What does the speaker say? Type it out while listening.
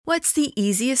What's the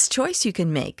easiest choice you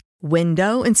can make?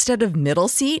 Window instead of middle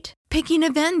seat? Picking a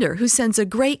vendor who sends a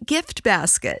great gift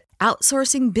basket?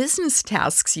 Outsourcing business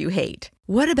tasks you hate?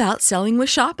 What about selling with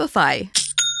Shopify?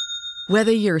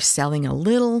 Whether you're selling a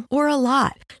little or a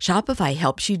lot, Shopify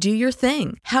helps you do your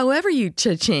thing, however you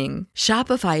cha-ching.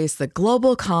 Shopify is the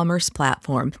global commerce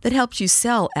platform that helps you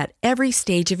sell at every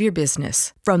stage of your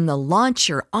business. From the launch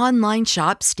your online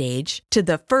shop stage to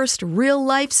the first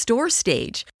real-life store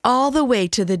stage, all the way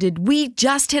to the did we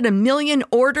just hit a million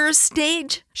orders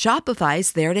stage.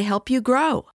 Shopify's there to help you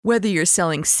grow. Whether you're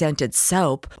selling scented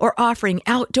soap or offering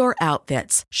outdoor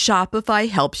outfits, Shopify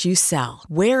helps you sell.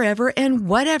 Wherever and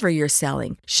whatever you're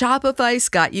selling, Shopify's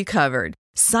got you covered.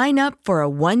 Sign up for a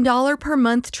 $1 per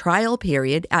month trial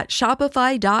period at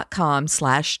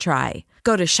shopify.com/try.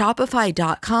 Go to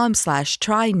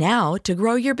shopify.com/try now to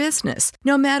grow your business,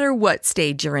 no matter what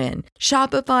stage you're in.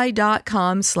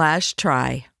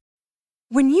 Shopify.com/try.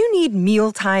 When you need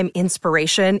mealtime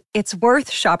inspiration, it's worth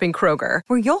shopping Kroger,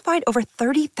 where you'll find over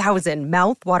 30,000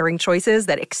 mouth-watering choices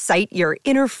that excite your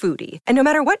inner foodie. And no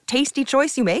matter what tasty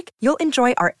choice you make, you'll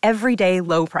enjoy our everyday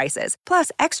low prices, plus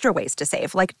extra ways to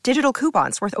save, like digital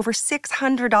coupons worth over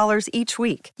 $600 each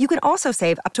week. You can also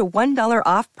save up to $1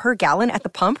 off per gallon at the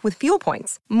pump with fuel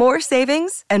points. More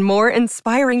savings and more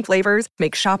inspiring flavors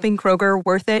make shopping Kroger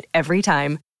worth it every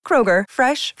time. Kroger,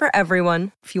 fresh for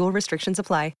everyone. Fuel restrictions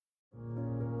apply.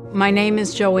 My name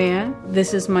is Joanne.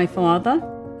 This is my father.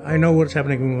 I know what's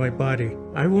happening with my body.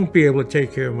 I won't be able to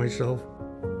take care of myself.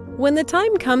 When the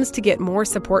time comes to get more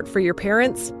support for your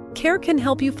parents, CARE can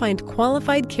help you find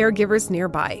qualified caregivers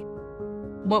nearby.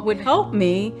 What would help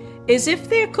me is if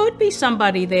there could be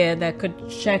somebody there that could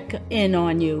check in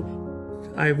on you.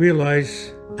 I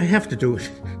realize I have to do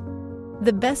it.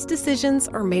 The best decisions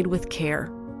are made with CARE.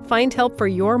 Find help for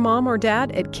your mom or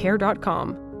dad at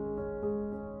care.com.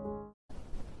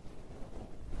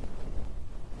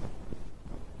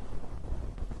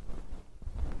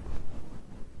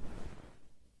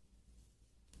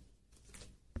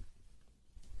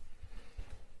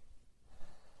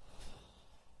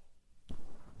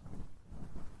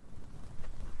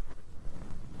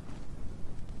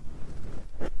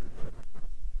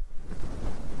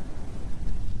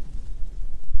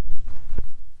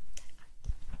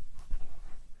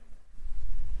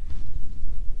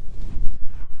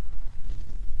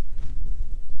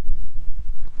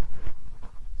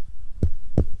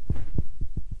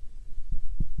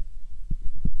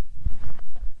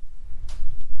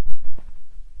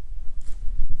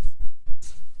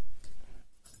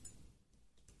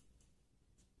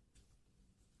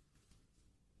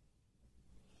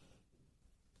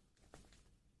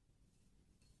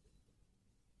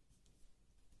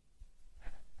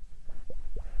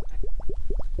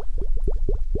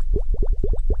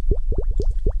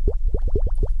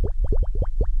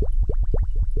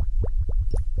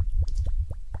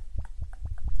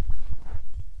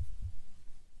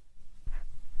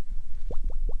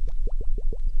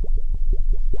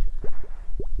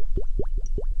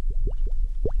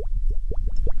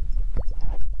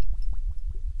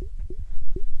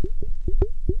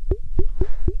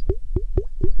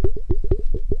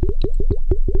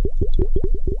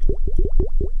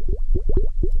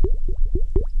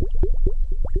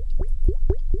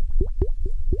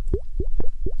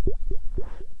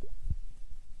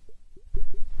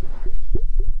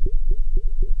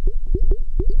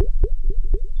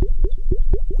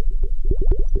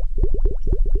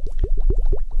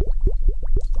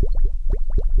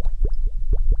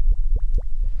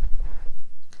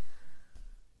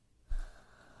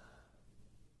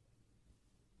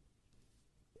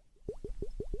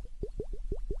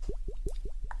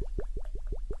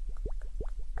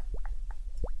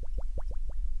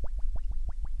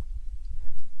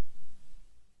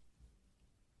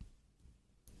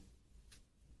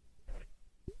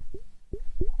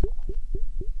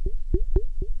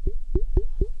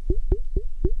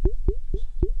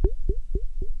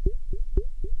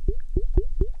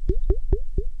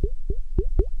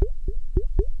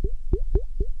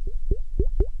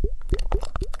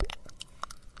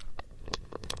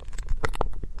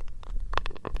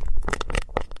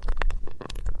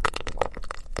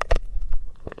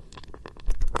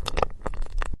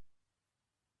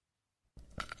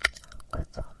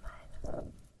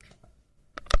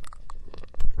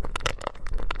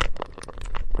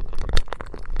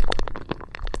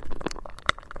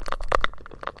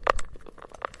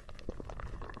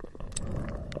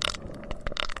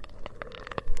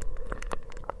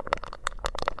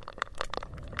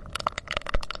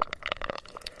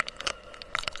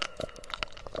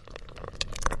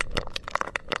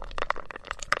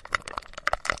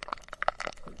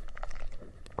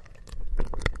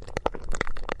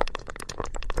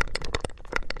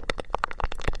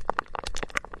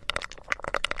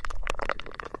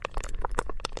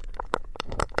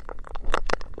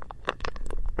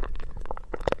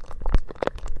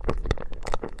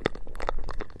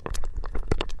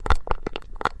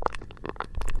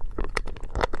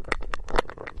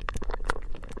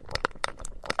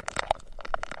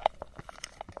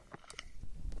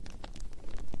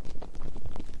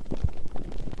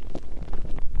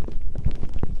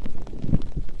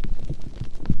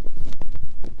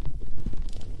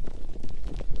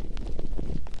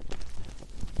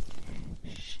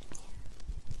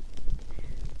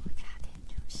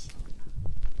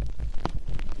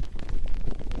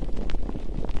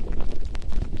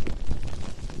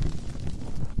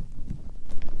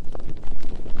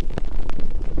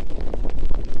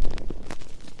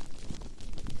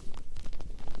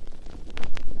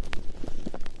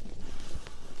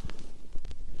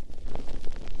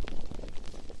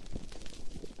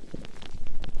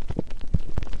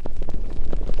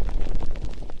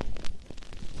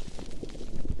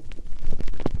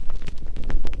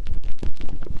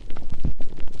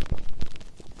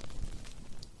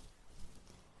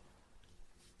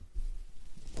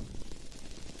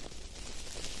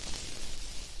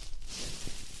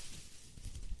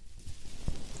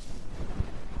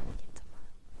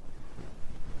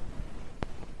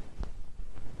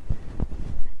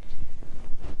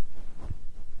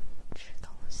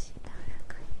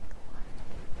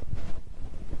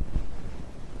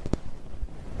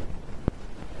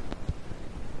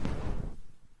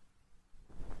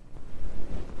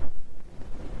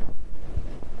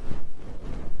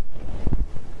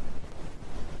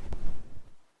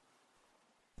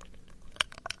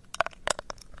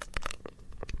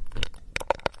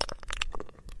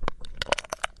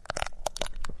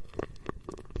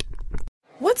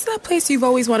 What's that place you've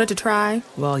always wanted to try?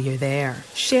 Well, you're there,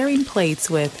 sharing plates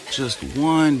with... Just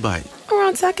one bite. Or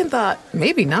on second thought,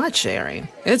 maybe not sharing.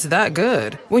 It's that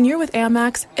good. When you're with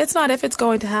Amex, it's not if it's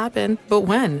going to happen, but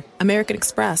when. American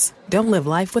Express. Don't live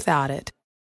life without it.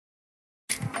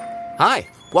 Hi,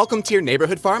 welcome to your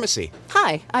neighborhood pharmacy.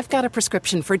 Hi, I've got a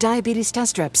prescription for diabetes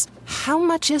test strips. How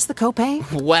much is the copay?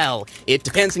 Well, it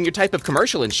depends on your type of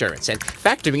commercial insurance and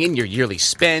factoring in your yearly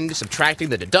spend, subtracting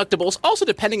the deductibles, also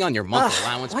depending on your monthly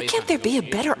allowance. Why can't there be a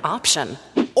better option?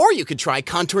 Or you could try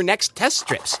Contour Next test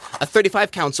strips. A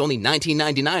 35 count's only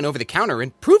 $19.99 over the counter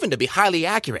and proven to be highly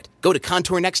accurate. Go to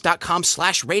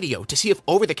contournext.com/radio to see if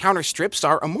over-the-counter strips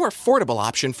are a more affordable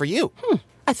option for you.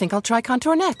 I think I'll try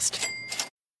Contour Next.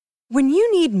 When you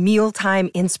need mealtime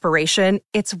inspiration,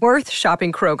 it's worth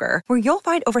shopping Kroger, where you'll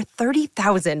find over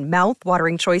 30,000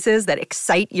 mouth-watering choices that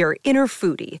excite your inner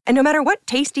foodie. And no matter what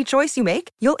tasty choice you make,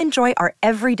 you'll enjoy our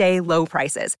everyday low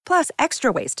prices, plus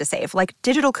extra ways to save, like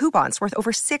digital coupons worth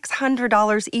over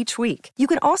 $600 each week. You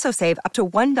can also save up to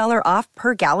 $1 off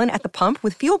per gallon at the pump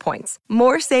with fuel points.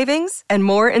 More savings and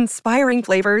more inspiring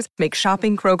flavors make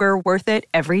shopping Kroger worth it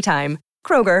every time.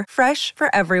 Kroger, fresh for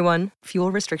everyone.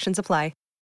 Fuel restrictions apply.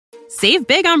 Save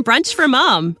big on brunch for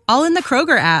mom, all in the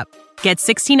Kroger app. Get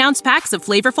 16-ounce packs of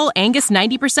flavorful Angus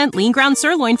 90% lean ground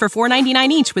sirloin for $4.99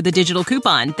 each with a digital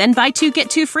coupon. Then buy 2, get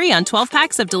 2 free on 12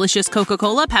 packs of delicious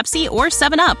Coca-Cola, Pepsi, or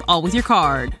 7-Up, all with your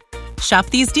card. Shop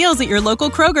these deals at your local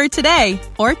Kroger today,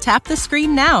 or tap the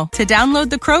screen now to download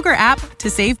the Kroger app to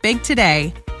save big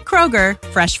today. Kroger,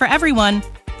 fresh for everyone.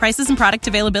 Prices and product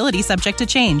availability subject to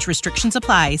change. Restrictions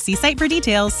apply. See site for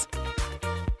details.